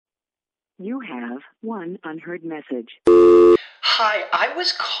You have one unheard message. Hi, I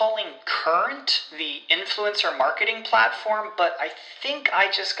was calling Current, the influencer marketing platform, but I think I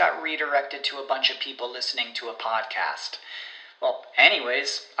just got redirected to a bunch of people listening to a podcast. Well,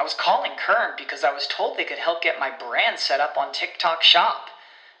 anyways, I was calling Current because I was told they could help get my brand set up on TikTok Shop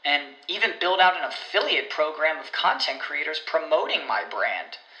and even build out an affiliate program of content creators promoting my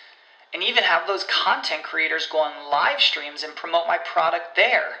brand. And even have those content creators go on live streams and promote my product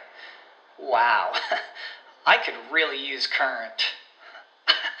there. Wow, I could really use Current.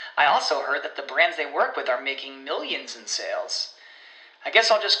 I also heard that the brands they work with are making millions in sales. I guess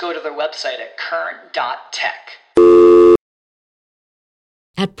I'll just go to their website at current.tech.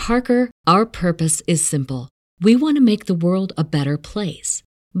 At Parker, our purpose is simple. We want to make the world a better place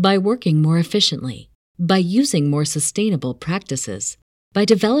by working more efficiently, by using more sustainable practices, by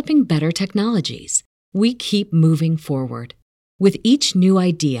developing better technologies. We keep moving forward. With each new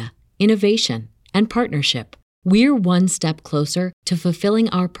idea, innovation, and partnership, we're one step closer to fulfilling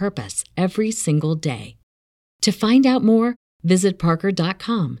our purpose every single day. To find out more, visit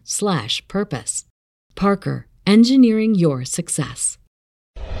parker.com/purpose. Parker, engineering your success.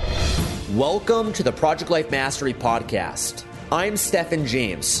 Welcome to the Project Life Mastery Podcast. I'm Stephen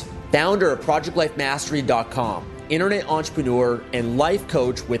James, founder of ProjectLifeMastery.com, internet entrepreneur and life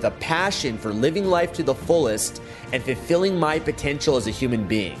coach with a passion for living life to the fullest and fulfilling my potential as a human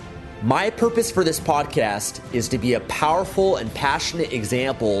being. My purpose for this podcast is to be a powerful and passionate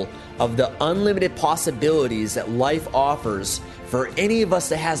example of the unlimited possibilities that life offers for any of us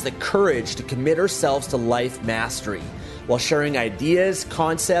that has the courage to commit ourselves to life mastery, while sharing ideas,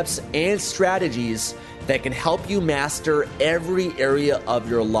 concepts, and strategies that can help you master every area of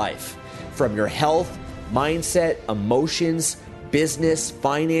your life, from your health, mindset, emotions, business,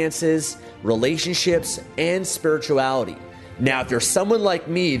 finances, relationships, and spirituality. Now, if you're someone like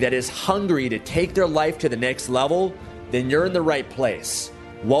me that is hungry to take their life to the next level, then you're in the right place.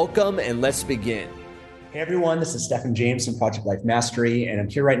 Welcome, and let's begin. Hey everyone, this is Stephen James from Project Life Mastery, and I'm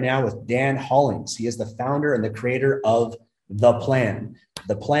here right now with Dan Hollings. He is the founder and the creator of The Plan.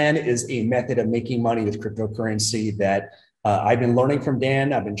 The Plan is a method of making money with cryptocurrency that I've been learning from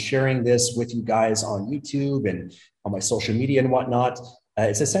Dan. I've been sharing this with you guys on YouTube and on my social media and whatnot.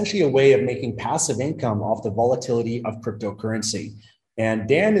 It's essentially a way of making passive income off the volatility of cryptocurrency. And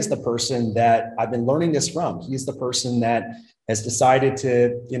Dan is the person that I've been learning this from. He's the person that has decided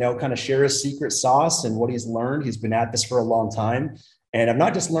to, kind of share his secret sauce and what he's learned. He's been at this for a long time. And I've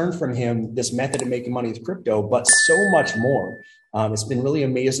not just learned from him this method of making money with crypto, but so much more. It's been really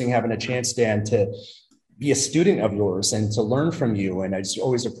amazing having a chance, Dan, to be a student of yours and to learn from you. And I just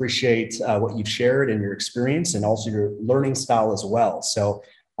always appreciate what you've shared and your experience and also your learning style as well. So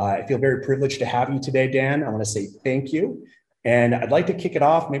I feel very privileged to have you today, Dan. I want to say thank you. And I'd like to kick it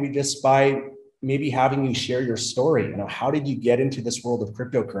off maybe just by having you share your story. How did you get into this world of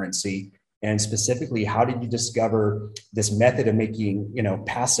cryptocurrency? And specifically, how did you discover this method of making,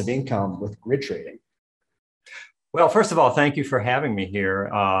 passive income with grid trading? Well, first of all, thank you for having me here.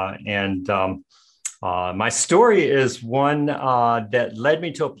 My story is one that led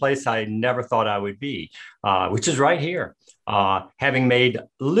me to a place I never thought I would be, which is right here, having made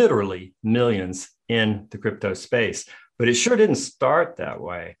literally millions in the crypto space. But it sure didn't start that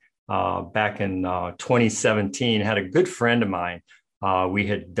way. Back in 2017, I had a good friend of mine. We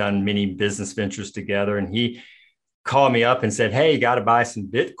had done many business ventures together, and he called me up and said, "Hey, you got to buy some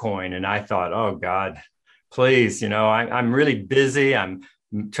Bitcoin." And I thought, "Oh God, please, I'm really busy. I'm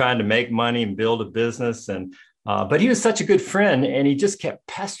trying to make money and build a business." But he was such a good friend, and he just kept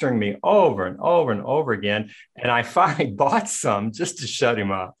pestering me over and over and over again. And I finally bought some just to shut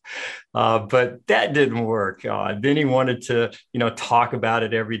him up. But that didn't work. Then he wanted to, talk about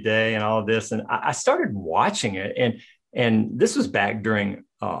it every day and all this. And I started watching it. And this was back during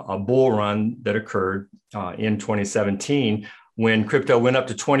a bull run that occurred in 2017 when crypto went up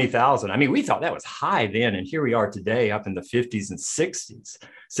to 20,000. I mean, we thought that was high then. And here we are today up in the 50s and 60s,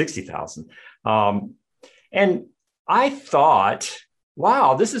 60,000. And I thought,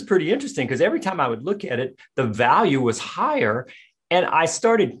 wow, this is pretty interesting, because every time I would look at it, the value was higher. And I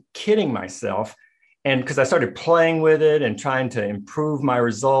started kidding myself. And because I started playing with it and trying to improve my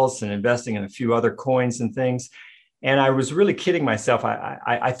results and investing in a few other coins and things. And I was really kidding myself.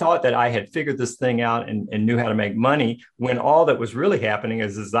 I thought that I had figured this thing out and knew how to make money, when all that was really happening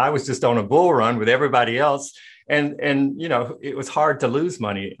is I was just on a bull run with everybody else. And it was hard to lose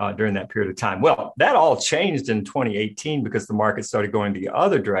money during that period of time. Well, that all changed in 2018 because the market started going the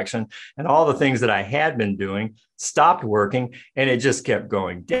other direction, and all the things that I had been doing stopped working, and it just kept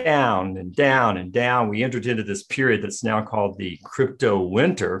going down and down and down. We entered into this period that's now called the crypto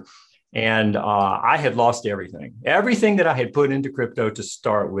winter. And I had lost everything. Everything that I had put into crypto to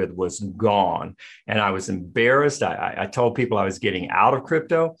start with was gone. And I was embarrassed. I told people I was getting out of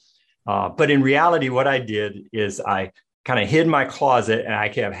crypto. But in reality, what I did is I kind of hid my closet and I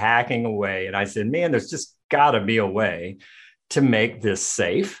kept hacking away. And I said, man, there's just got to be a way to make this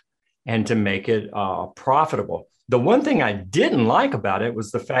safe and to make it profitable. The one thing I didn't like about it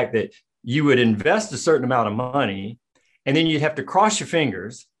was the fact that you would invest a certain amount of money and then you'd have to cross your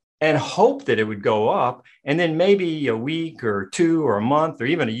fingers and hope that it would go up. And then maybe a week or two or a month or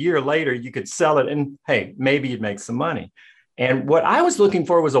even a year later, you could sell it and hey, maybe you'd make some money. And what I was looking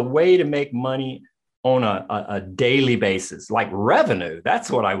for was a way to make money on a daily basis, like revenue.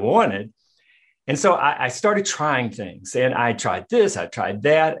 That's what I wanted. And so I started trying things, and I tried this, I tried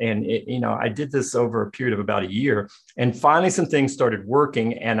that. And, I did this over a period of about a year. And finally, some things started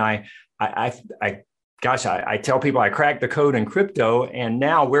working. And I tell people I cracked the code in crypto. And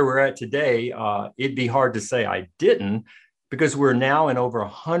now where we're at today, it'd be hard to say I didn't, because we're now in over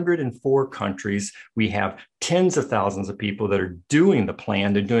 104 countries. We have tens of thousands of people that are doing the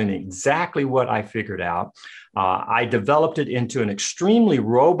plan. They're doing exactly what I figured out. I developed it into an extremely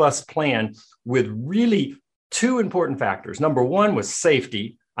robust plan with really two important factors. Number one was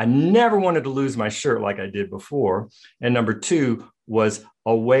safety. I never wanted to lose my shirt like I did before. And number two was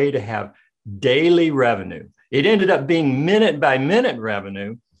a way to have daily revenue. It ended up being minute by minute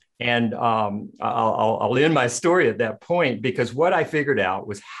revenue. And I'll end my story at that point, because what I figured out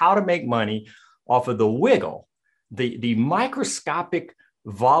was how to make money off of the wiggle, the microscopic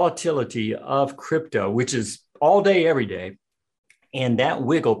volatility of crypto, which is all day, every day. And that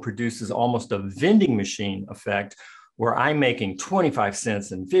wiggle produces almost a vending machine effect where I'm making 25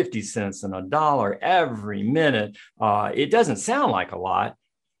 cents and 50 cents and $1 every minute. It doesn't sound like a lot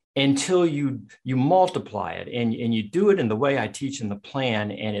until you multiply it and you do it in the way I teach in the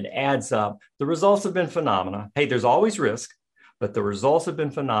plan, and it adds up. The results have been phenomenal. Hey, there's always risk, but the results have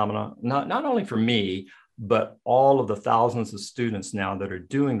been phenomenal, not only for me, but all of the thousands of students now that are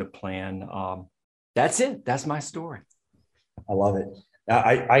doing the plan. That's it. That's my story. I love it.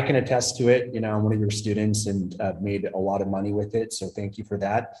 I can attest to it. I'm one of your students and made a lot of money with it. So thank you for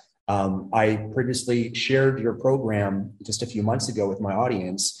that. I previously shared your program just a few months ago with my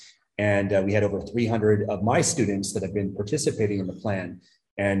audience, and we had over 300 of my students that have been participating in the plan.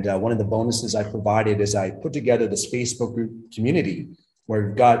 And one of the bonuses I provided is I put together this Facebook group community where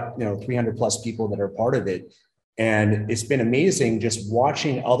we've got 300 plus people that are part of it. And it's been amazing just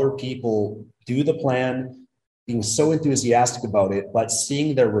watching other people do the plan, being so enthusiastic about it, but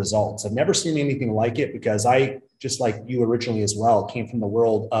seeing their results. I've never seen anything like it, because I, just like you originally as well, came from the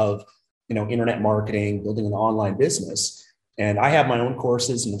world of, internet marketing, building an online business. And I have my own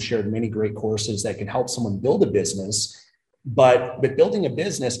courses and have shared many great courses that can help someone build a business. But building a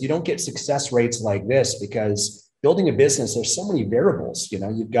business, you don't get success rates like this, because building a business, there's so many variables.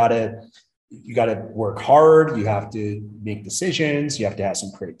 You got to work hard. You have to make decisions. You have to have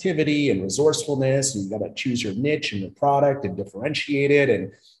some creativity and resourcefulness. You got to choose your niche and your product and differentiate it.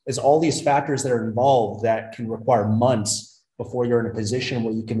 And there's all these factors that are involved that can require months before you're in a position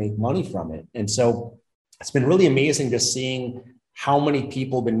where you can make money from it. And so it's been really amazing just seeing how many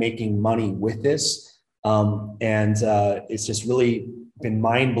people have been making money with this. It's just really been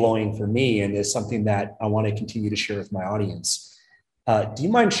mind-blowing for me, and is something that I want to continue to share with my audience. Do you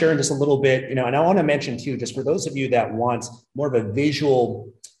mind sharing just a little bit, and I want to mention too, just for those of you that want more of a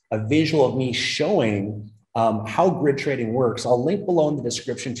visual of me showing how grid trading works, I'll link below in the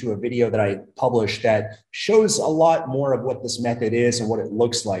description to a video that I published that shows a lot more of what this method is and what it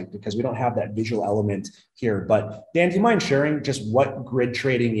looks like, because we don't have that visual element here. But Dan, do you mind sharing just what grid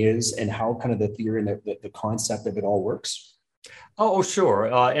trading is and how kind of the theory and the concept of it all works? Oh, sure.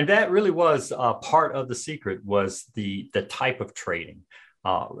 And that really was part of the secret, was the type of trading.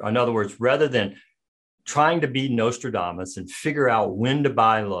 In other words, rather than trying to be Nostradamus and figure out when to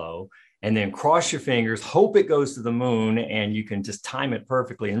buy low and then cross your fingers, hope it goes to the moon and you can just time it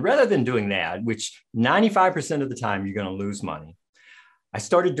perfectly. And rather than doing that, which 95% of the time you're going to lose money, I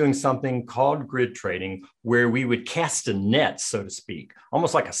started doing something called grid trading, where we would cast a net, so to speak,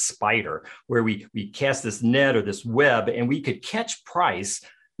 almost like a spider, where we cast this net or this web and we could catch price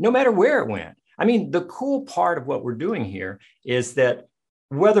no matter where it went. I mean, the cool part of what we're doing here is that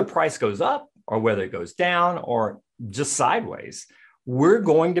whether price goes up or whether it goes down or just sideways, we're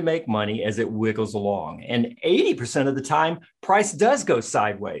going to make money as it wiggles along. And 80% of the time, price does go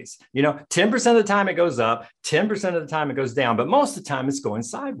sideways. 10% of the time it goes up, 10% of the time it goes down, but most of the time it's going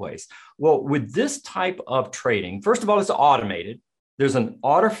sideways. Well, with this type of trading, first of all, it's automated. There's an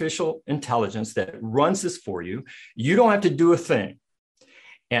artificial intelligence that runs this for you. You don't have to do a thing.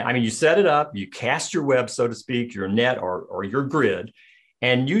 And I mean, you set it up, you cast your web, so to speak, your net or your grid,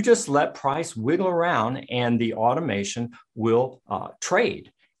 and you just let price wiggle around and the automation will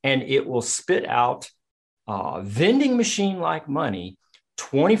trade. And it will spit out vending machine-like money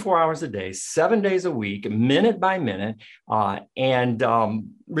 24 hours a day, 7 days a week, minute by minute, and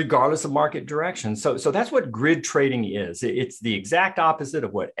regardless of market direction. So that's what grid trading is. It's the exact opposite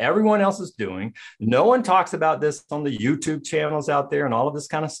of what everyone else is doing. No one talks about this on the YouTube channels out there and all of this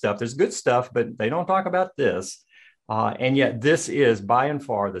kind of stuff. There's good stuff, but they don't talk about this. And yet this is by and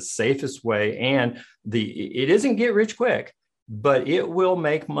far the safest way. And it isn't get rich quick, but it will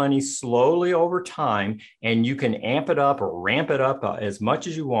make money slowly over time, and you can amp it up or ramp it up as much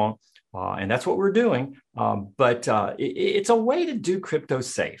as you want. And that's what we're doing. But it's a way to do crypto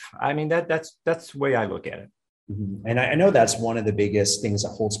safe. I mean, that's the way I look at it. Mm-hmm. And I know that's one of the biggest things that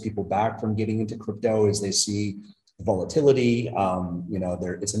holds people back from getting into crypto is they see volatility.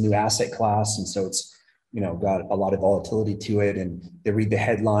 It's a new asset class. And so it's, got a lot of volatility to it. And they read the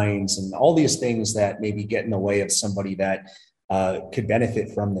headlines and all these things that maybe get in the way of somebody that could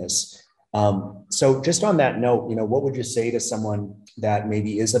benefit from this. So just on that note, what would you say to someone that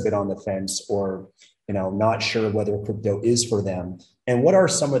maybe is a bit on the fence or, not sure whether crypto is for them? And what are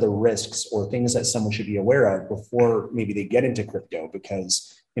some of the risks or things that someone should be aware of before maybe they get into crypto?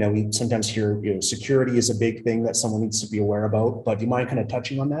 Because, we sometimes hear, security is a big thing that someone needs to be aware about, but do you mind kind of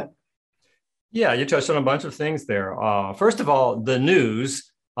touching on that? Yeah, you touched on a bunch of things there. First of all, the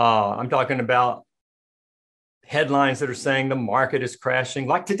news, I'm talking about headlines that are saying the market is crashing,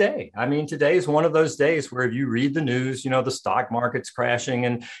 like today. I mean, today is one of those days where if you read the news, the stock market's crashing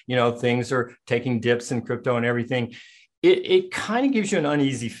and, things are taking dips in crypto and everything. It kind of gives you an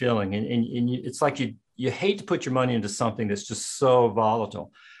uneasy feeling. And it's like you hate to put your money into something that's just so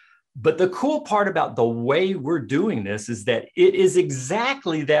volatile. But the cool part about the way we're doing this is that it is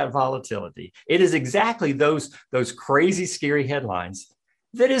exactly that volatility. It is exactly those crazy, scary headlines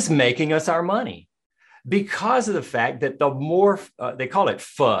that is making us our money. Because of the fact that the more they call it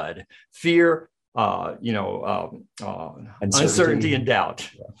FUD, fear, uncertainty and doubt.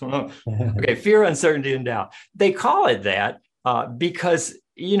 Okay, fear, uncertainty, and doubt. They call it that because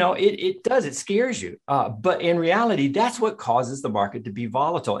it scares you. But in reality, that's what causes the market to be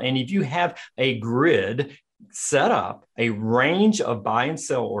volatile. And if you have a grid set up, a range of buy and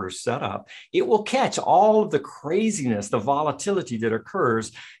sell orders set up, it will catch all of the craziness, the volatility that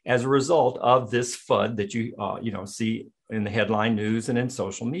occurs as a result of this FUD that you see in the headline news and in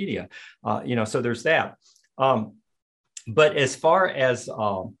social media. So there's that. But as far as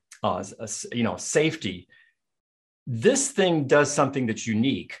safety, this thing does something that's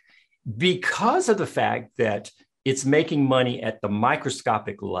unique because of the fact that it's making money at the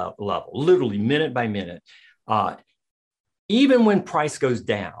microscopic level, literally minute by minute. Even when price goes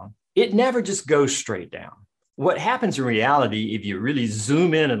down, it never just goes straight down. What happens in reality, if you really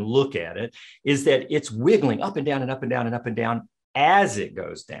zoom in and look at it, is that it's wiggling up and down and up and down and up and down as it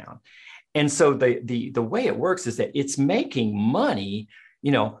goes down. And so the way it works is that it's making money,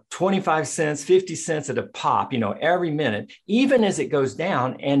 25 cents, 50 cents at a pop, every minute, even as it goes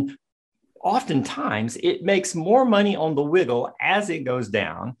down. And oftentimes it makes more money on the wiggle as it goes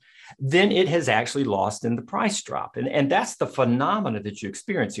down than it has actually lost in the price drop. And that's the phenomena that you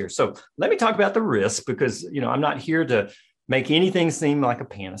experience here. So let me talk about the risk because, I'm not here to make anything seem like a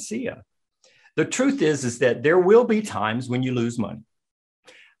panacea. The truth is that there will be times when you lose money,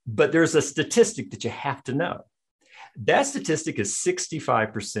 but there's a statistic that you have to know. That statistic is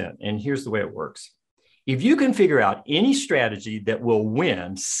 65%. And here's the way it works. If you can figure out any strategy that will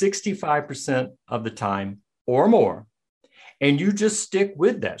win 65% of the time or more, and you just stick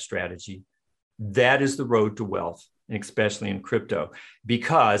with that strategy, that is the road to wealth, and especially in crypto,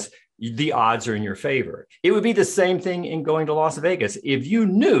 because the odds are in your favor. It would be the same thing in going to Las Vegas. If you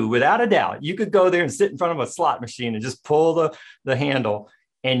knew without a doubt, you could go there and sit in front of a slot machine and just pull the handle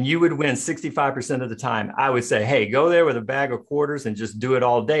and you would win 65% of the time. I would say, hey, go there with a bag of quarters and just do it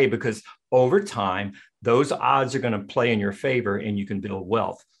all day, because over time, those odds are going to play in your favor and you can build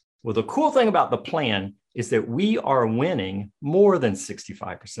wealth. Well, the cool thing about the plan is that we are winning more than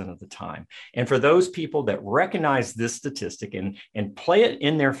 65% of the time. And for those people that recognize this statistic and play it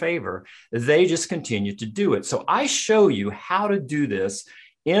in their favor, they just continue to do it. So I show you how to do this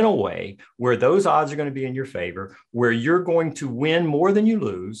in a way where those odds are going to be in your favor, where you're going to win more than you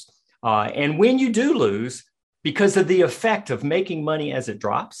lose. And when you do lose, because of the effect of making money as it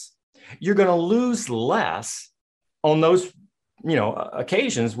drops, you're going to lose less on those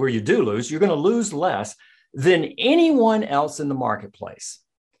occasions where you do lose. You're going to lose less than anyone else in the marketplace.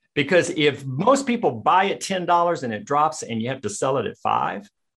 Because if most people buy at $10 and it drops and you have to sell it at $5,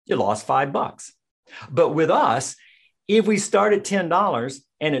 you lost $5. But with us, if we start at $10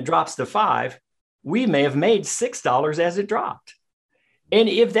 and it drops to $5, we may have made $6 as it dropped. And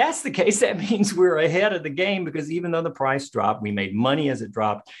if that's the case, that means we're ahead of the game, because even though the price dropped, we made money as it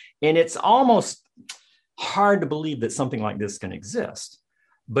dropped. And it's almost hard to believe that something like this can exist.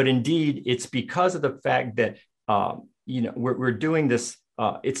 But indeed, it's because of the fact that we're doing this.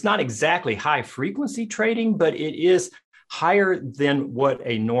 It's not exactly high frequency trading, but it is higher than what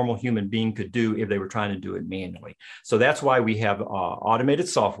a normal human being could do if they were trying to do it manually. So that's why we have automated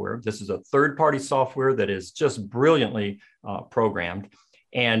software. This is a third-party software that is just brilliantly programmed.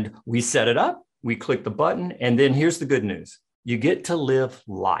 And we set it up, we click the button, and then here's the good news. You get to live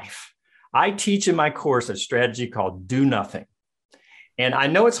life. I teach in my course a strategy called Do Nothing. And I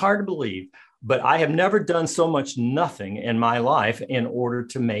know it's hard to believe, but I have never done so much nothing in my life in order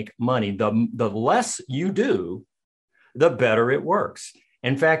to make money. The less you do, the better it works.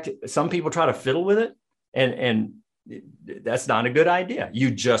 In fact, some people try to fiddle with it, and that's not a good idea. You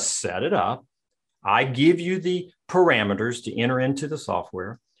just set it up. I give you the parameters to enter into the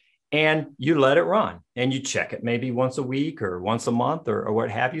software, and you let it run, and you check it maybe once a week or once a month or what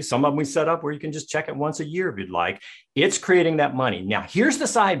have you. Some of them we set up where you can just check it once a year if you'd like. It's creating that money. Now, here's the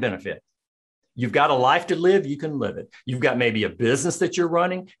side benefit. You've got a life to live, you can live it. You've got maybe a business that you're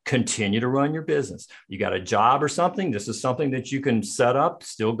running, continue to run your business. You got a job or something, this is something that you can set up,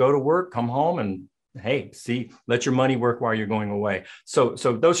 still go to work, come home, and hey, let your money work while you're going away. So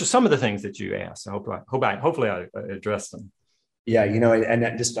those are some of the things that you asked. Hopefully I addressed them. Yeah,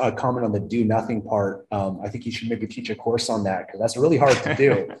 and just a comment on the do nothing part. I think you should maybe teach a course on that, because that's really hard to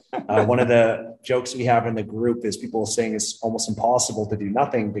do. One of the jokes we have in the group is people saying it's almost impossible to do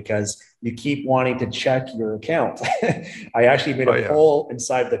nothing because you keep wanting to check your account. I actually made a poll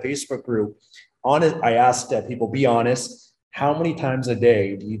inside the Facebook group. I asked people, be honest, how many times a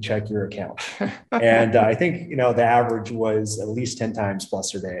day do you check your account? And I think, the average was at least 10 times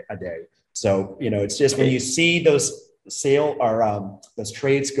plus a day. So, it's just when you see those those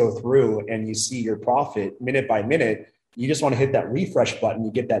trades go through and you see your profit minute by minute, you just want to hit that refresh button.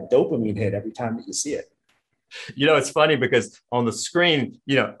 You get that dopamine hit every time that you see it. It's funny because on the screen,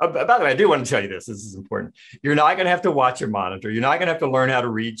 by the way, I do want to tell you this is important. You're not going to have to watch your monitor. You're not going to have to learn how to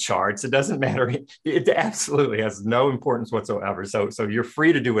read charts. It doesn't matter. It absolutely has no importance whatsoever. So you're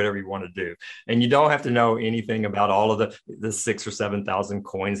free to do whatever you want to do. And you don't have to know anything about all of the 6,000 or 7,000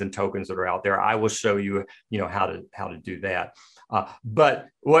 coins and tokens that are out there. I will show you, how to do that. But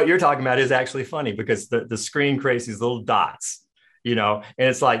what you're talking about is actually funny because the screen creates these little dots. And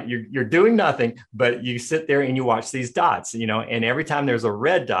it's like you're doing nothing, but you sit there and you watch these dots, and every time there's a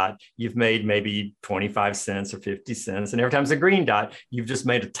red dot, you've made maybe 25 cents or 50 cents. And every time it's a green dot, you've just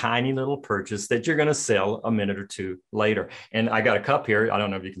made a tiny little purchase that you're going to sell a minute or two later. And I got a cup here. I don't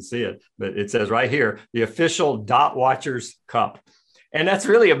know if you can see it, but it says right here, the official Dot Watchers cup. And that's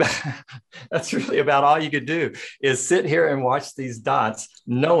really about all you could do is sit here and watch these dots,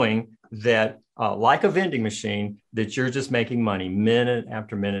 knowing that like a vending machine, that you're just making money minute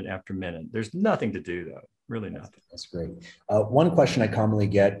after minute after minute. There's nothing to do, though. Really nothing. That's great. One question I commonly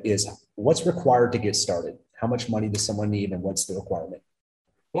get is, what's required to get started? How much money does someone need, and what's the requirement?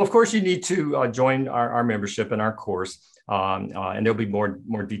 Well, of course, you need to join our membership and our course, and there'll be more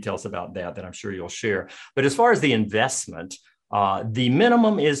details about that I'm sure you'll share. But as far as the investment, the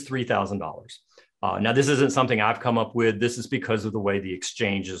minimum is $3,000. Now, this isn't something I've come up with. This is because of the way the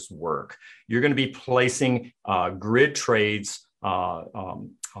exchanges work. You're going to be placing grid trades,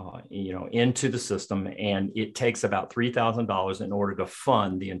 into the system, and it takes about $3,000 in order to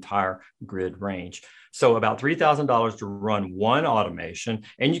fund the entire grid range. So about $3,000 to run one automation,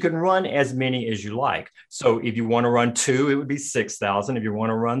 and you can run as many as you like. So if you want to run 2, it would be 6,000. If you want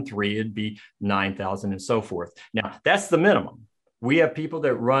to run 3, it'd be 9,000, and so forth. Now, that's the minimum. We have people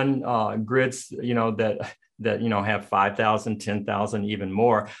that run grids, that have 5,000, 10,000, even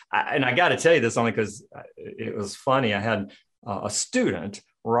more. And I got to tell you this only because it was funny. I had a student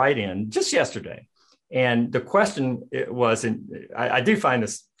write in just yesterday, and the question was, and I do find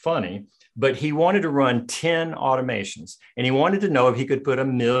this funny, but he wanted to run 10 automations, and he wanted to know if he could put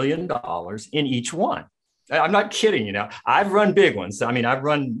 $1 million in each one. I'm not kidding. I've run big ones. I mean, I've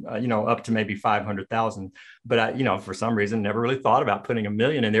run, up to maybe 500,000, but I, for some reason, never really thought about putting $1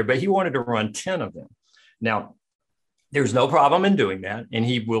 million in there, but he wanted to run 10 of them. Now, there's no problem in doing that, and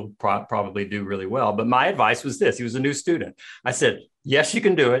he will probably do really well. But my advice was this. He was a new student. I said, yes, you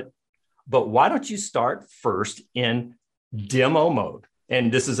can do it, but why don't you start first in demo mode? And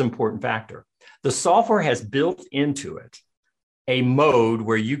this is an important factor. The software has built into it a mode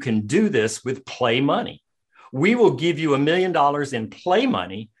where you can do this with play money. We will give you $1 million in play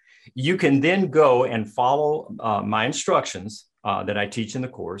money. You can then go and follow my instructions that I teach in the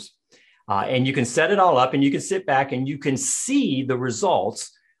course. And you can set it all up and you can sit back and you can see the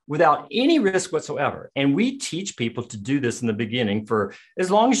results without any risk whatsoever. And we teach people to do this in the beginning for as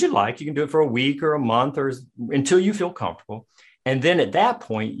long as you like. You can do it for a week or a month or until you feel comfortable. And then at that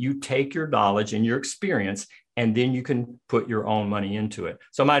point, you take your knowledge and your experience, and then you can put your own money into it.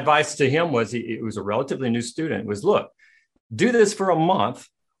 So my advice to him was, it was a relatively new student, was look, do this for a month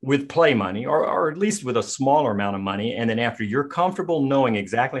with play money, or at least with a smaller amount of money. And then after you're comfortable knowing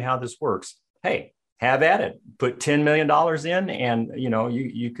exactly how this works, hey, have at it. Put $10 million in and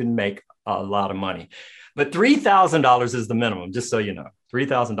you can make a lot of money. But $3,000 is the minimum, just so you know,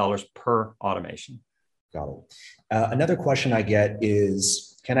 $3,000 per automation. Got it. Another question I get is,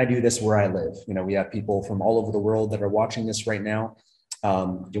 can I do this where I live? We have people from all over the world that are watching this right now.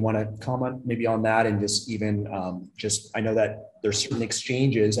 Do you want to comment maybe on that? And I know that there's certain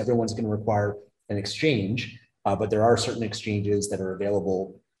exchanges, everyone's going to require an exchange, but there are certain exchanges that are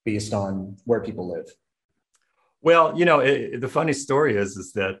available based on where people live. Well, the funny story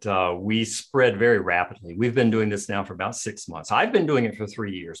is that we spread very rapidly. We've been doing this now for about 6 months. I've been doing it for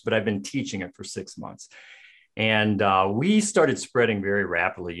 3 years, but I've been teaching it for 6 months. And we started spreading very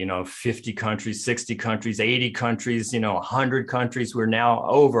rapidly, 50 countries, 60 countries, 80 countries, 100 countries. We're now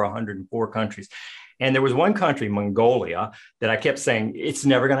over 104 countries. And there was one country, Mongolia, that I kept saying, it's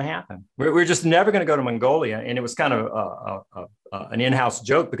never going to happen. We're just never going to go to Mongolia. And it was kind of an in-house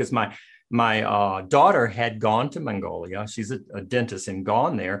joke because my daughter had gone to Mongolia. She's a dentist and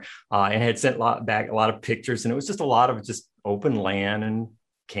gone there and had sent back a lot of pictures. And it was just a lot of just open land and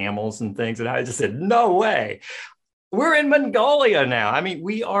camels and things. And I just said, no way. We're in Mongolia now. I mean,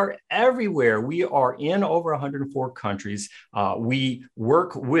 we are everywhere. We are in over 104 countries. We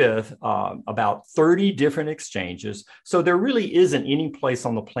work with about 30 different exchanges. So there really isn't any place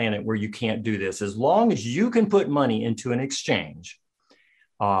on the planet where you can't do this. As long as you can put money into an exchange,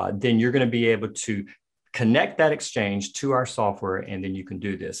 then you're going to be able to connect that exchange to our software, and then you can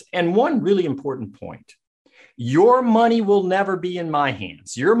do this. And one really important point, your money will never be in my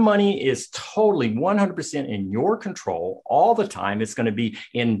hands. Your money is totally 100% in your control all the time. It's going to be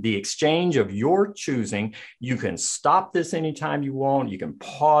in the exchange of your choosing. You can stop this anytime you want. You can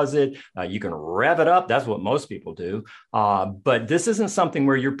pause it. You can rev it up. That's what most people do. But this isn't something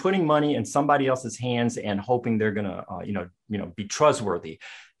where you're putting money in somebody else's hands and hoping they're going to, be trustworthy.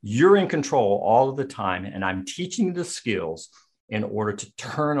 You're in control all of the time. And I'm teaching you the skills in order to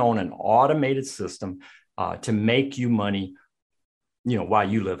turn on an automated system to make you money, while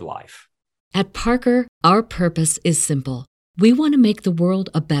you live life. At Parker, our purpose is simple. We want to make the world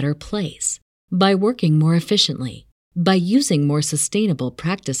a better place by working more efficiently, by using more sustainable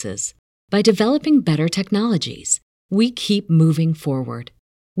practices, by developing better technologies. We keep moving forward.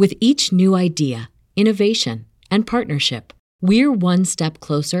 With each new idea, innovation, and partnership, we're one step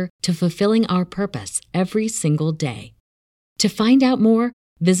closer to fulfilling our purpose every single day. To find out more,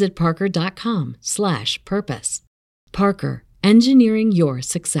 visit parker.com/purpose. Parker, engineering your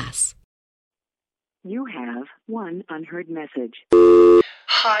success. You have one unheard message.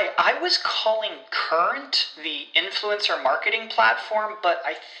 Hi, I was calling Current, the influencer marketing platform, but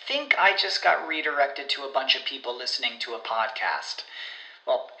I think I just got redirected to a bunch of people listening to a podcast.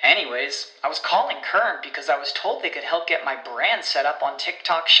 Well, anyways, I was calling Current because I was told they could help get my brand set up on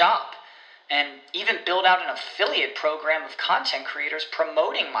TikTok Shop, and even build out an affiliate program of content creators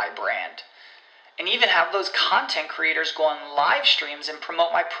promoting my brand, and even have those content creators go on live streams and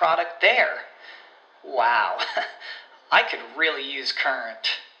promote my product there. Wow, I could really use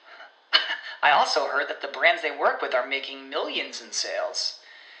Current. I also heard that the brands they work with are making millions in sales.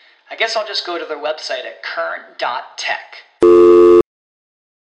 I guess I'll just go to their website at current.tech.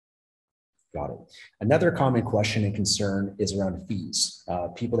 Got it. Another common question and concern is around fees.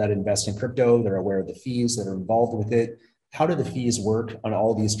 People that invest in crypto, they're aware of the fees that are involved with it. How do the fees work on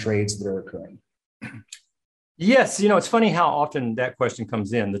all these trades that are occurring? Yes, it's funny how often that question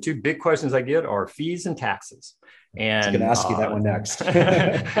comes in. The two big questions I get are fees and taxes. And I'm going to ask you that one next.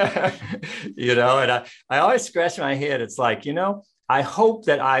 And I always scratch my head. It's like, I hope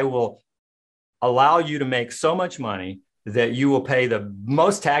that I will allow you to make so much money that you will pay the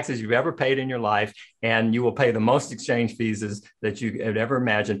most taxes you've ever paid in your life, and you will pay the most exchange fees that you could ever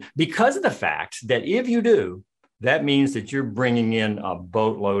imagine, because of the fact that if you do, that means that you're bringing in a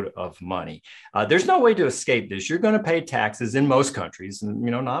boatload of money. There's no way to escape this. You're going to pay taxes in most countries, and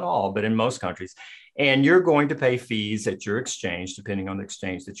not all, but in most countries, and you're going to pay fees at your exchange, depending on the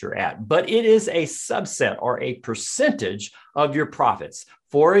exchange that you're at. But it is a subset or a percentage of your profits.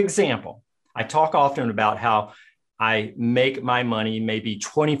 For example, I talk often about how I make my money maybe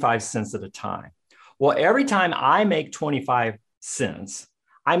 25 cents at a time. Well, every time I make 25 cents,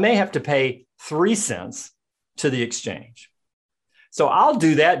 I may have to pay 3 cents to the exchange. So I'll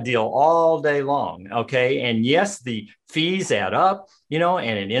do that deal all day long. Okay. And yes, the fees add up, and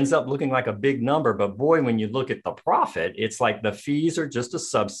it ends up looking like a big number. But boy, when you look at the profit, it's like the fees are just a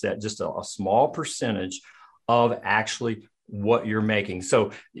subset, just a small percentage of actually what you're making.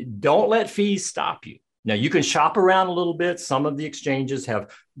 So don't let fees stop you. Now, you can shop around a little bit. Some of the exchanges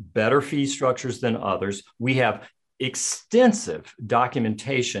have better fee structures than others. We have extensive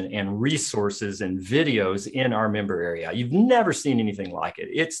documentation and resources and videos in our member area. You've never seen anything like it.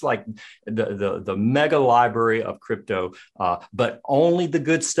 It's like the mega library of crypto, but only the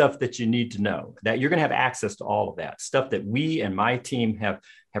good stuff that you need to know. That you're going to have access to all of that stuff that we and my team have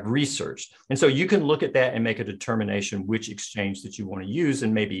researched. And so you can look at that and make a determination which exchange that you want to use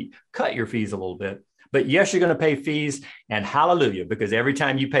and maybe cut your fees a little bit. But yes, you're going to pay fees, and hallelujah, because every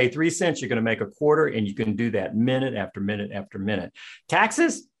time you pay 3 cents, you're going to make a quarter, and you can do that minute after minute after minute.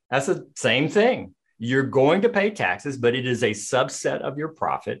 Taxes, that's the same thing. You're going to pay taxes, but it is a subset of your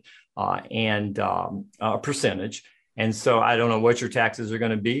profit and a percentage. And so I don't know what your taxes are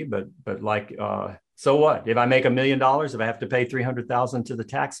going to be, but so what? If I make $1 million, if I have to pay $300,000 to the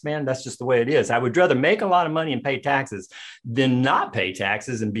tax man, that's just the way it is. I would rather make a lot of money and pay taxes than not pay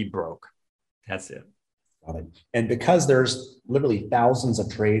taxes and be broke. That's it. Got it. And because there's literally thousands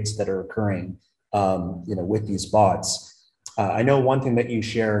of trades that are occurring, with these bots, I know one thing that you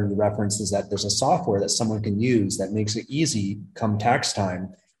share in the reference is that there's a software that someone can use that makes it easy come tax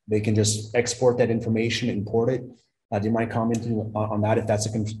time. They can just export that information, import it. Do you mind commenting on that if that's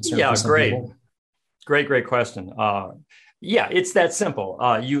a concern? Yeah, for some great. people? Great question. It's that simple.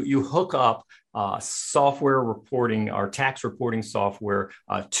 You hook up software reporting or tax reporting software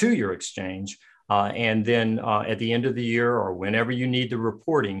to your exchange. And then at the end of the year or whenever you need the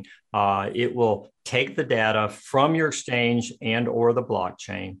reporting, it will take the data from your exchange and or the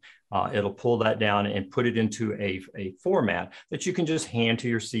blockchain. It'll pull that down and put it into a format that you can just hand to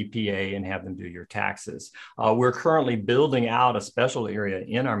your CPA and have them do your taxes. We're currently building out a special area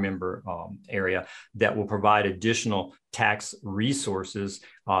in our member area that will provide additional tax resources.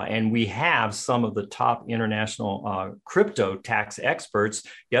 And we have some of the top international crypto tax experts.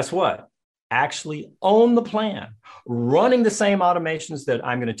 Guess what? Actually own the plan, running the same automations that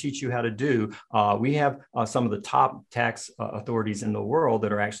I'm going to teach you how to do. We have some of the top tax authorities in the world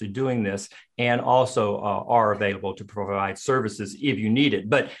that are actually doing this and also are available to provide services if you need it.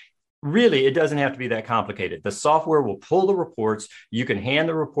 But really, it doesn't have to be that complicated. The software will pull the reports. You can hand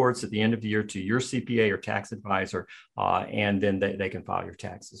the reports at the end of the year to your CPA or tax advisor, and then they can file your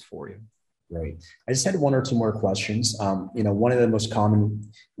taxes for you. Great. I just had one or two more questions. One of the most common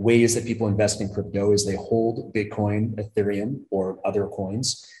ways that people invest in crypto is they hold Bitcoin, Ethereum, or other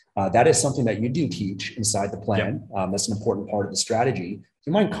coins. That is something that you do teach inside the plan. Yep. That's an important part of the strategy. Do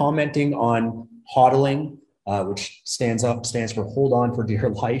you mind commenting on hodling, which stands for hold on for dear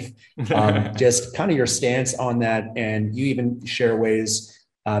life? Just kind of your stance on that. And you even share ways,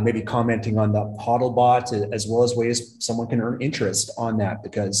 maybe commenting on the hodl bot, as well as ways someone can earn interest on that,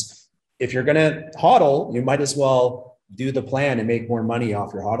 because if you're going to hodl, you might as well do the plan and make more money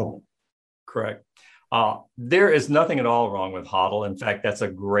off your hodling. Correct. There is nothing at all wrong with hodl. In fact, that's a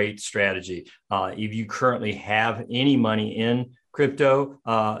great strategy. If you currently have any money in crypto,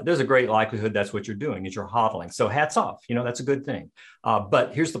 there's a great likelihood that's what you're doing is you're hodling. So hats off, that's a good thing.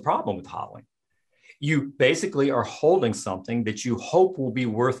 But here's the problem with hodling. You basically are holding something that you hope will be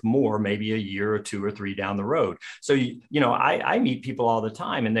worth more, maybe a year or 2 or 3 down the road. So, I meet people all the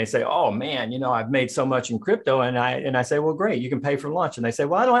time and they say, oh man, I've made so much in crypto. And I say, well, great, you can pay for lunch. And they say,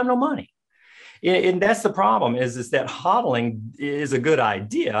 well, I don't have no money. And that's the problem is that hodling is a good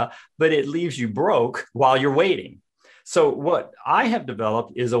idea, but it leaves you broke while you're waiting. So what I have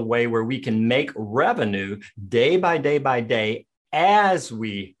developed is a way where we can make revenue day by day by day as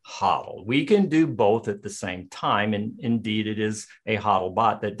we hodl. We can do both at the same time. And indeed, it is a hodl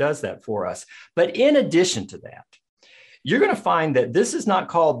bot that does that for us. But in addition to that, you're going to find that this is not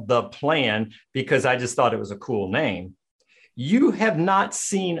called the plan because I just thought it was a cool name. You have not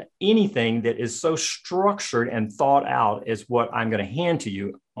seen anything that is so structured and thought out as what I'm going to hand to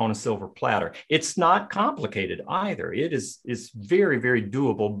you on a silver platter. It's not complicated either. It is very, very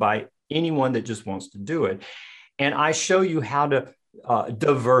doable by anyone that just wants to do it. And I show you how to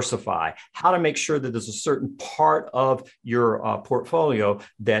diversify, how to make sure that there's a certain part of your portfolio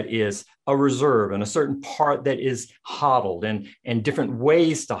that is a reserve and a certain part that is hodled and different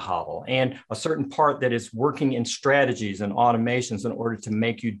ways to hodl, and a certain part that is working in strategies and automations in order to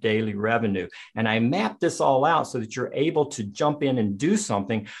make you daily revenue. And I map this all out so that you're able to jump in and do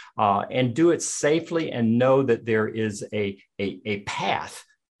something and do it safely and know that there is a path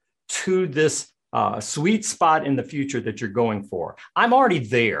to this sweet spot in the future that you're going for. I'm already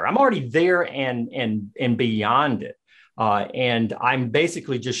there. And beyond it. And I'm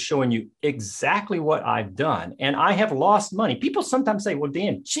basically just showing you exactly what I've done. And I have lost money. People sometimes say, well,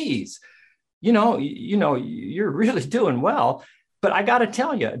 Dan, geez, you're really doing well. But I got to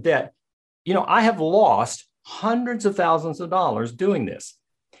tell you that, I have lost hundreds of thousands of dollars doing this.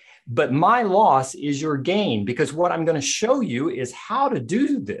 But my loss is your gain, because what I'm going to show you is how to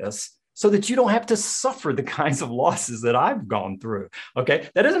do this so that you don't have to suffer the kinds of losses that I've gone through. Okay.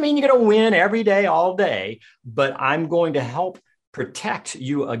 That doesn't mean you're going to win every day, all day, but I'm going to help protect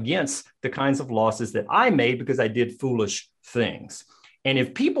you against the kinds of losses that I made because I did foolish things. And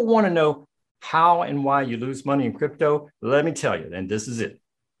if people want to know how and why you lose money in crypto, let me tell you, and this is it.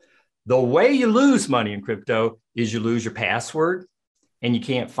 The way you lose money in crypto is you lose your password and you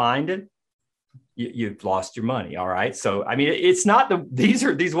can't find it. You've lost your money. All right. So, I mean, it's not these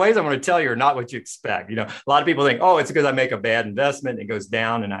ways I'm going to tell you are not what you expect. A lot of people think, oh, it's because I make a bad investment and it goes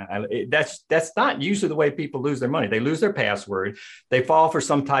down. And that's not usually the way people lose their money. They lose their password. They fall for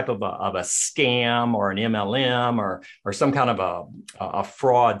some type of a scam or an MLM or some kind of a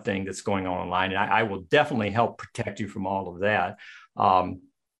fraud thing that's going on online. And I will definitely help protect you from all of that.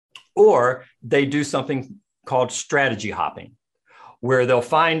 Or they do something called strategy hopping, where they'll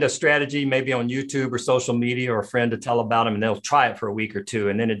find a strategy maybe on YouTube or social media or a friend to tell about them, and they'll try it for a week or two,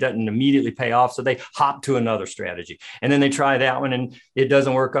 and then it doesn't immediately pay off. So they hop to another strategy, and then they try that one and it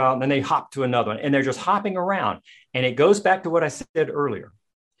doesn't work out. And then they hop to another one, and they're just hopping around. And it goes back to what I said earlier.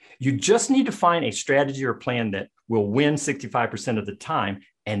 You just need to find a strategy or plan that will win 65% of the time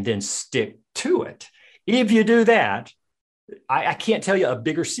and then stick to it. If you do that, I can't tell you a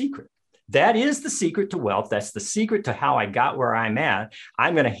bigger secret. That is the secret to wealth. That's the secret to how I got where I'm at.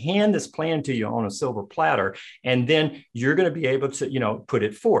 I'm going to hand this plan to you on a silver platter, and then you're going to be able to, put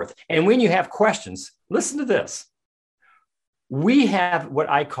it forth. And when you have questions, listen to this. We have what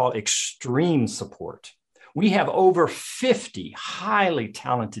I call extreme support. We have over 50 highly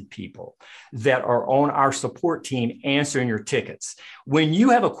talented people that are on our support team answering your tickets. When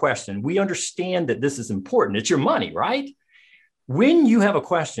you have a question, we understand that this is important. It's your money, right? When you have a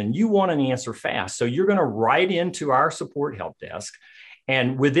question, you want an answer fast. So you're going to write into our support help desk,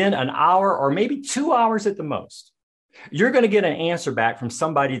 and within an hour or maybe 2 hours at the most, you're going to get an answer back from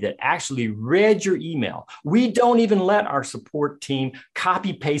somebody that actually read your email. We don't even let our support team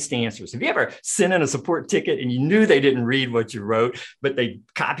copy paste answers. Have you ever sent in a support ticket and you knew they didn't read what you wrote, but they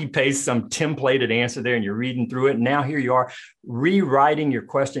copy paste some templated answer there and you're reading through it? And now here you are rewriting your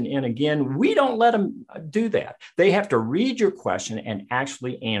question in again. We don't let them do that. They have to read your question and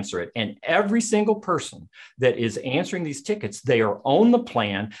actually answer it. And every single person that is answering these tickets, they are on the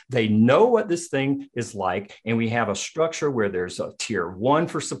plan. They know what this thing is like. And we have a structure where there's a tier 1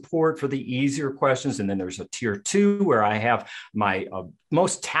 for support for the easier questions. And then there's a tier 2 where I have my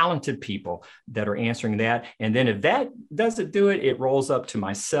most talented people that are answering that. And then if that doesn't do it, it rolls up to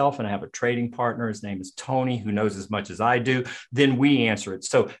myself, and I have a trading partner. His name is Tony, who knows as much as I do. Then we answer it.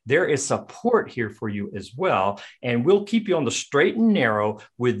 So there is support here for you as well. And we'll keep you on the straight and narrow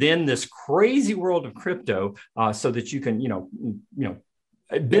within this crazy world of crypto so that you can,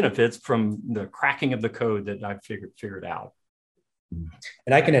 benefits from the cracking of the code that I've figured out.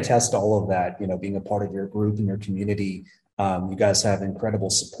 And I can attest to all of that, being a part of your group and your community. You guys have incredible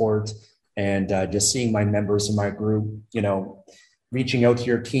support, and just seeing my members in my group, reaching out to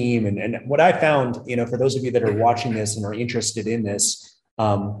your team. And what I found, for those of you that are watching this and are interested in this,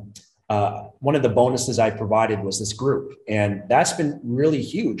 one of the bonuses I provided was this group. And that's been really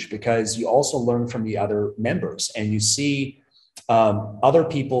huge because you also learn from the other members and you see other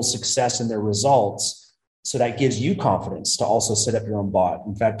people's success and their results. So that gives you confidence to also set up your own bot.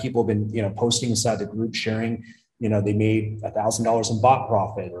 In fact, people have been, posting inside the group, sharing, they made $1,000 in bot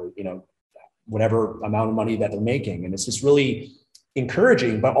profit, or, whatever amount of money that they're making. And it's just really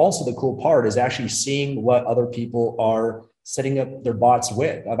encouraging. But also the cool part is actually seeing what other people are setting up their bots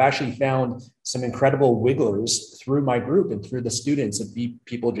with. I've actually found some incredible wigglers through my group and through the students of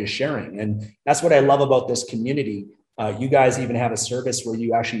people just sharing. And that's what I love about this community. You guys even have a service where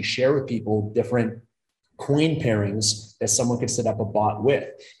you actually share with people different coin pairings that someone could set up a bot with.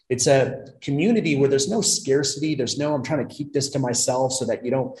 It's a community where there's no scarcity. There's no, I'm trying to keep this to myself so that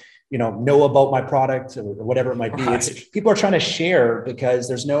you don't, know about my product or whatever it might be. Right. It's people are trying to share because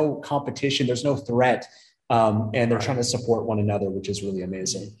there's no competition, there's no threat. And they're trying to support one another, which is really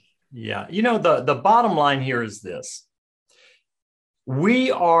amazing. Yeah. The bottom line here is this.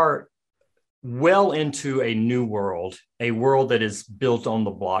 We are well into a new world, a world that is built on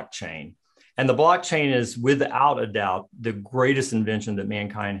the blockchain. And the blockchain is, without a doubt, the greatest invention that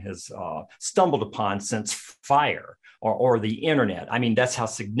mankind has stumbled upon since fire or the internet. I mean, that's how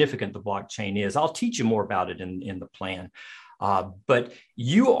significant the blockchain is. I'll teach you more about it in the plan. But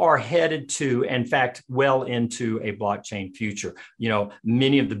you are headed to, in fact, well into a blockchain future.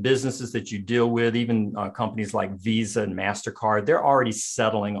 Many of the businesses that you deal with, even companies like Visa and MasterCard, they're already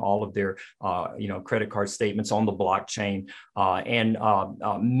settling all of their, credit card statements on the blockchain. And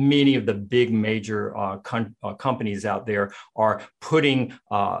many of the big major companies out there are putting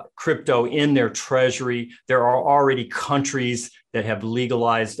crypto in their treasury. There are already countries that have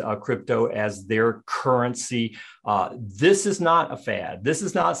legalized crypto as their currency. This is not a fad. This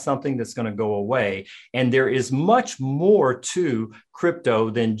is not something that's going to go away. And there is much more to crypto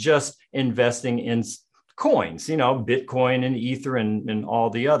than just investing in coins, Bitcoin and Ether and all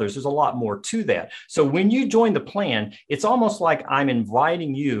the others. There's a lot more to that. So when you join the plan, it's almost like I'm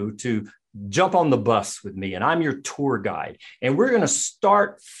inviting you to jump on the bus with me, and I'm your tour guide. And we're going to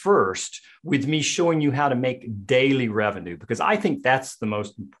start first with me showing you how to make daily revenue, because I think that's the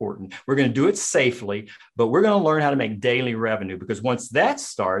most important. We're going to do it safely, but we're going to learn how to make daily revenue, because once that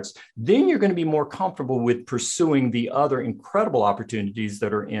starts, then you're going to be more comfortable with pursuing the other incredible opportunities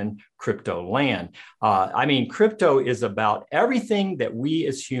that are in crypto land. Crypto is about everything that we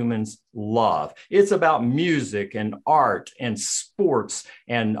as humans love. It's about music and art and sports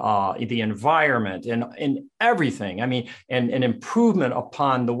and the environment and everything. And an improvement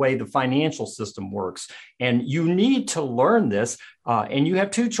upon the way the financial system works. And you need to learn this. And you have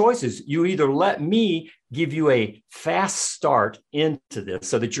two choices. You either let me give you a fast start into this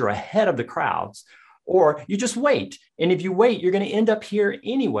so that you're ahead of the crowds, or you just wait. And if you wait, you're going to end up here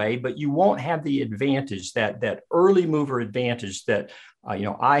anyway, but you won't have the advantage, that early mover advantage that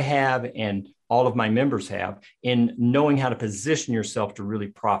I have and all of my members have in knowing how to position yourself to really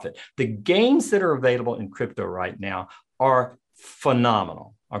profit. The gains that are available in crypto right now are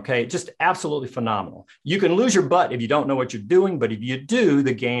phenomenal. Okay, just absolutely phenomenal. You can lose your butt if you don't know what you're doing, but if you do,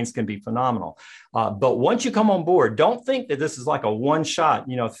 the gains can be phenomenal. But once you come on board, don't think that this is like a one-shot,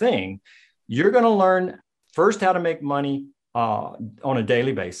 thing. You're going to learn first how to make money on a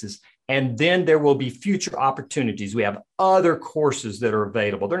daily basis, and then there will be future opportunities. We have other courses that are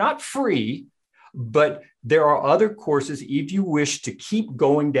available. They're not free, but there are other courses if you wish to keep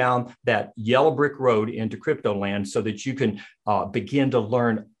going down that yellow brick road into crypto land, so that you can begin to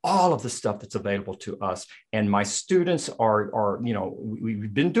learn all of the stuff that's available to us. And my students are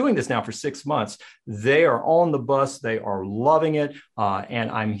we've been doing this now for 6 months. They are on the bus. They are loving it.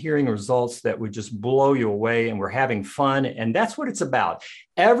 And I'm hearing results that would just blow you away, and we're having fun. And that's what it's about.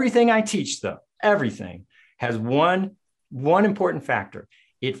 Everything I teach, though, everything has one important factor.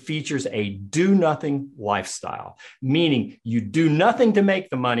 It features a do-nothing lifestyle, meaning you do nothing to make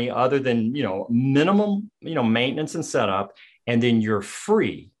the money other than, minimum, maintenance and setup, and then you're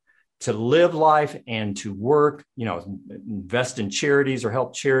free to live life and to work, invest in charities or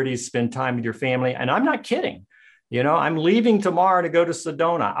help charities, spend time with your family. And I'm not kidding. I'm leaving tomorrow to go to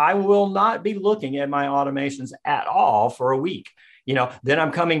Sedona. I will not be looking at my automations at all for a week. Then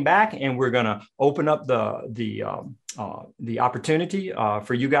I'm coming back, and we're going to open up the opportunity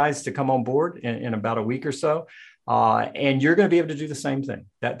for you guys to come on board in about a week or so. And you're going to be able to do the same thing.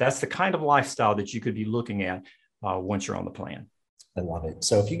 That's the kind of lifestyle that you could be looking at once you're on the plan. I love it.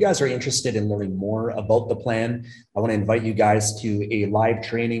 So if you guys are interested in learning more about the plan, I want to invite you guys to a live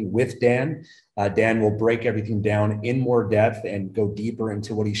training with Dan. Dan will break everything down in more depth and go deeper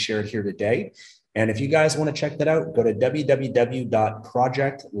into what he shared here today. And if you guys want to check that out, go to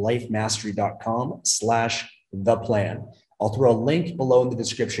www.projectlifemastery.com/theplan. I'll throw a link below in the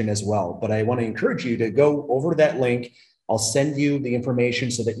description as well, but I want to encourage you to go over to that link. I'll send you the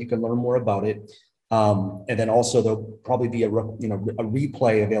information so that you can learn more about it. And then also there'll probably be a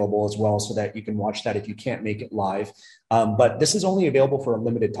replay available as well, so that you can watch that if you can't make it live. But this is only available for a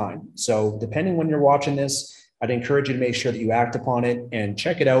limited time. So depending when you're watching this, I'd encourage you to make sure that you act upon it and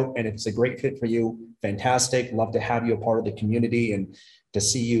check it out. And if it's a great fit for you, fantastic. Love to have you a part of the community and to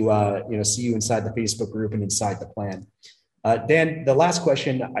see you, see you inside the Facebook group and inside the plan. Dan, the last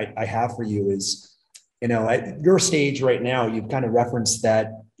question I have for you is, at your stage right now, you've kind of referenced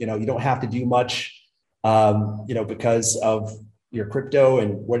that, you don't have to do much because of your crypto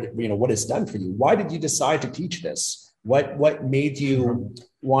and what it's done for you. Why did you decide to teach this? What made you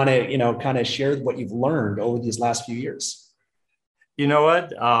want to, kind of share what you've learned over these last few years? You know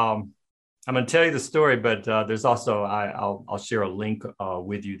what? I'm going to tell you the story, but there's also, I'll share a link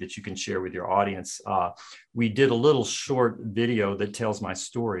with you that you can share with your audience. We did a little short video that tells my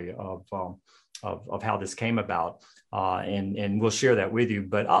story of how this came about, and we'll share that with you.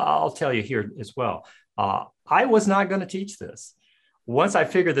 But I'll tell you here as well. I was not going to teach this. Once I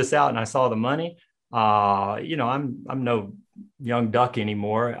figured this out and I saw the money, I'm no young duck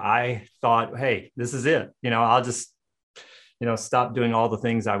anymore. I thought, hey, this is it. I'll just stop doing all the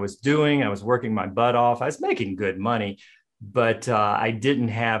things I was doing. I was working my butt off. I was making good money, but I didn't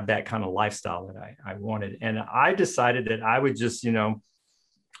have that kind of lifestyle that I wanted. And I decided that I would just,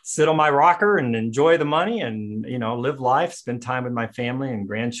 sit on my rocker and enjoy the money and, live life, spend time with my family and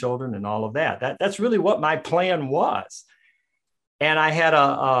grandchildren and all of that. That's really what my plan was. And I had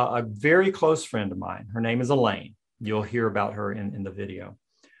a very close friend of mine. Her name is Elaine. You'll hear about her in the video.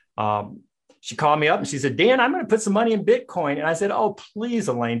 She called me up and she said, Dan, I'm going to put some money in Bitcoin. And I said, oh, please,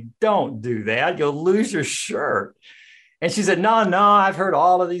 Elaine, don't do that. You'll lose your shirt. And she said, no, I've heard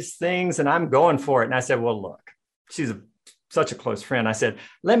all of these things and I'm going for it. And I said, well, look, she's such a close friend. I said,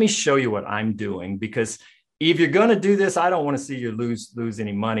 let me show you what I'm doing, because if you're going to do this, I don't want to see you lose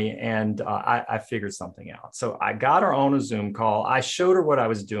any money. And I figured something out. So I got her on a Zoom call. I showed her what I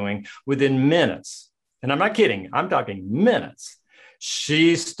was doing. Within minutes, and I'm not kidding, I'm talking minutes,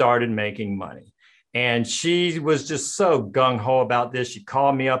 she started making money. And she was just so gung-ho about this. She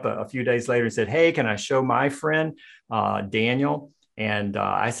called me up a few days later and said, hey, can I show my friend, Daniel? And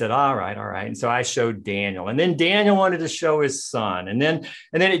I said, all right. And so I showed Daniel. And then Daniel wanted to show his son. And then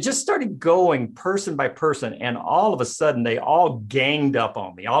it just started going person by person. And all of a sudden, they all ganged up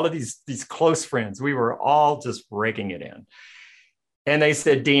on me. All of these close friends, we were all just raking it in. And they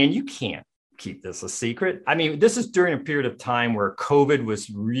said, Dan, you can't keep this a secret. I mean, this is during a period of time where COVID was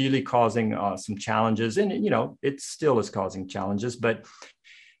really causing some challenges. And, it still is causing challenges. But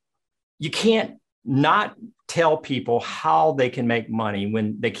you can't not tell people how they can make money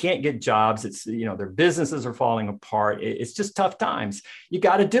when they can't get jobs. It's, their businesses are falling apart. It's just tough times. You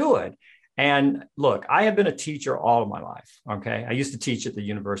got to do it. And look, I have been a teacher all of my life. Okay. I used to teach at the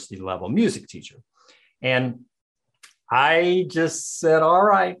university level, music teacher. And I just said, all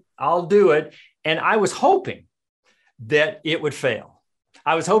right, I'll do it. And I was hoping that it would fail.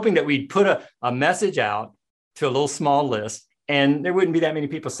 I was hoping that we'd put a message out to a little small list and there wouldn't be that many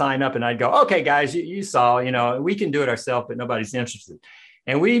people sign up. And I'd go, okay, guys, you saw, we can do it ourselves, but nobody's interested.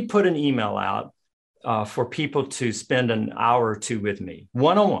 And we put an email out for people to spend an hour or two with me,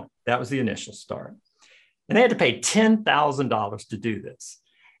 one-on-one. That was the initial start. And they had to pay $10,000 to do this.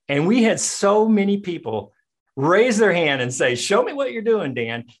 And we had so many people raise their hand and say, show me what you're doing,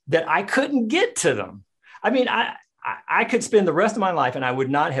 Dan, that I couldn't get to them. I mean, I could spend the rest of my life and I would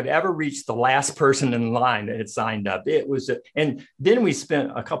not have ever reached the last person in line that had signed up. And then we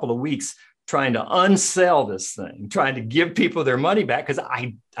spent a couple of weeks trying to unsell this thing, trying to give people their money back because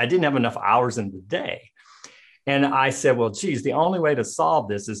I didn't have enough hours in the day. And I said, well, geez, the only way to solve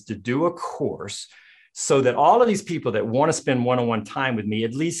this is to do a course so that all of these people that want to spend one-on-one time with me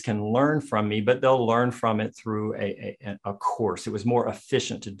at least can learn from me, but they'll learn from it through a course. It was more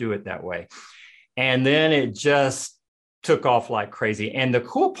efficient to do it that way. And then it just took off like crazy. And the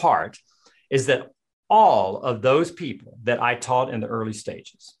cool part is that all of those people that I taught in the early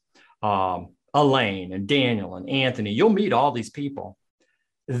stages, Elaine and Daniel and Anthony, you'll meet all these people.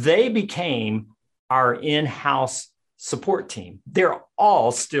 They became our in-house support team. They're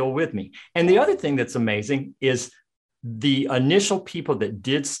all still with me. And the other thing that's amazing is the initial people that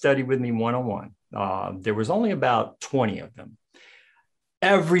did study with me one-on-one. There was only about 20 of them.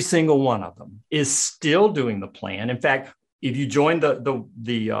 Every single one of them is still doing the plan. In fact, if you join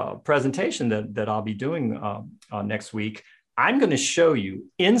the presentation that I'll be doing next week, I'm going to show you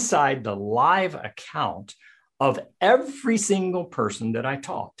inside the live account of every single person that I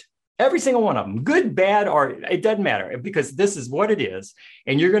taught. Every single one of them, good, bad, or it doesn't matter, because this is what it is.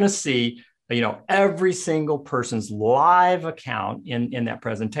 And you're going to see, every single person's live account in that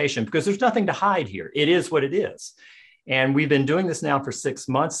presentation, because there's nothing to hide here. It is what it is. And we've been doing this now for 6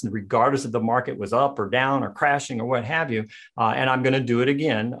 months, and regardless if the market was up or down or crashing or what have you. And I'm going to do it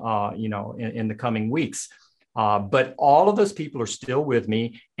again, in the coming weeks. But all of those people are still with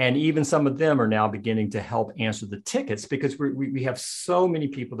me. And even some of them are now beginning to help answer the tickets, because we have so many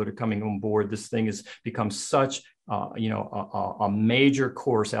people that are coming on board. This thing has become such, a major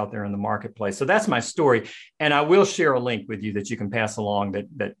course out there in the marketplace. So that's my story. And I will share a link with you that you can pass along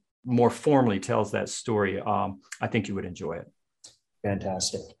that more formally tells that story, I think you would enjoy it.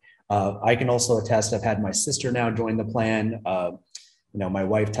 Fantastic. I can also attest, I've had my sister now join the plan. My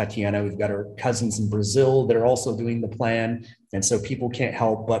wife, Tatiana, we've got our cousins in Brazil that are also doing the plan. And so people can't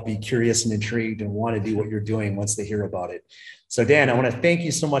help but be curious and intrigued and want to do what you're doing once they hear about it. So Dan, I want to thank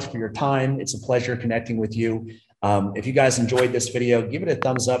you so much for your time. It's a pleasure connecting with you. If you guys enjoyed this video, give it a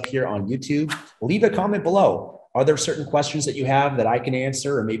thumbs up here on YouTube. Leave a comment below. Are there certain questions that you have that I can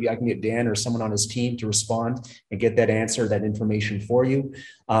answer, or maybe I can get Dan or someone on his team to respond and get that answer, that information for you?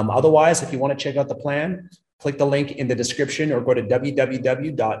 Otherwise, if you want to check out the plan, click the link in the description or go to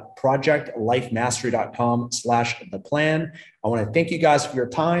www.projectlifemastery.com/theplan. I want to thank you guys for your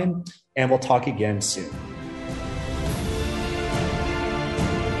time, and we'll talk again soon.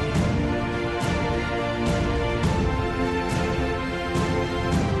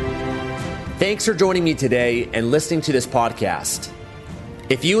 Thanks for joining me today and listening to this podcast.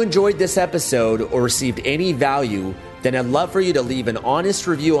 If you enjoyed this episode or received any value, then I'd love for you to leave an honest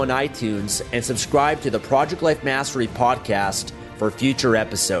review on iTunes and subscribe to the Project Life Mastery podcast for future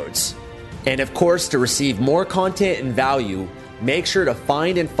episodes. And of course, to receive more content and value, make sure to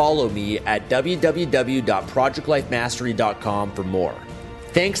find and follow me at www.projectlifemastery.com for more.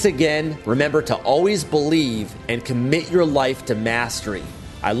 Thanks again. Remember to always believe and commit your life to mastery.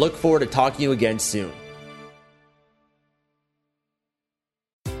 I look forward to talking to you again soon.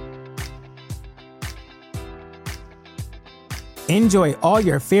 Enjoy all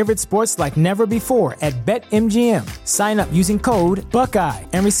your favorite sports like never before at BetMGM. Sign up using code Buckeye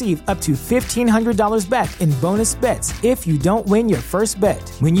and receive up to $1,500 back in bonus bets if you don't win your first bet.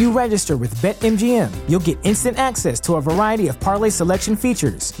 When you register with BetMGM, you'll get instant access to a variety of parlay selection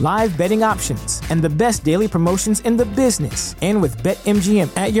features, live betting options, and the best daily promotions in the business. And with BetMGM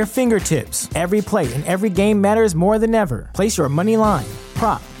at your fingertips, every play and every game matters more than ever. Place your money line,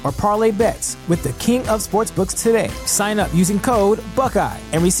 prop, or parlay bets with the king of sportsbooks today. Sign up using code Buckeye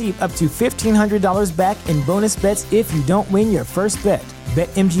and receive up to $1,500 back in bonus bets if you don't win your first bet.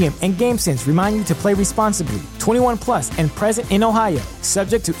 BetMGM and GameSense remind you to play responsibly. 21 plus and present in Ohio,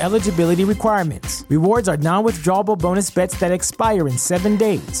 subject to eligibility requirements. Rewards are non-withdrawable bonus bets that expire in 7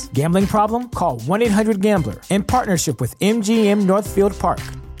 days. Gambling problem? Call 1-800-GAMBLER in partnership with MGM Northfield Park.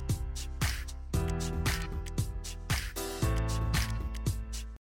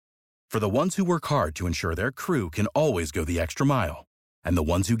 For the ones who work hard to ensure their crew can always go the extra mile, and the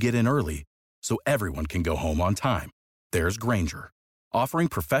ones who get in early so everyone can go home on time, there's Grainger, offering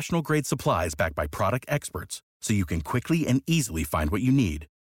professional-grade supplies backed by product experts so you can quickly and easily find what you need.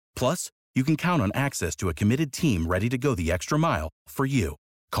 Plus, you can count on access to a committed team ready to go the extra mile for you.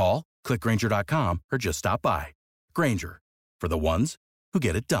 Call, click Grainger.com, or just stop by. Grainger, for the ones who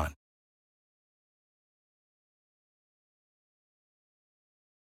get it done.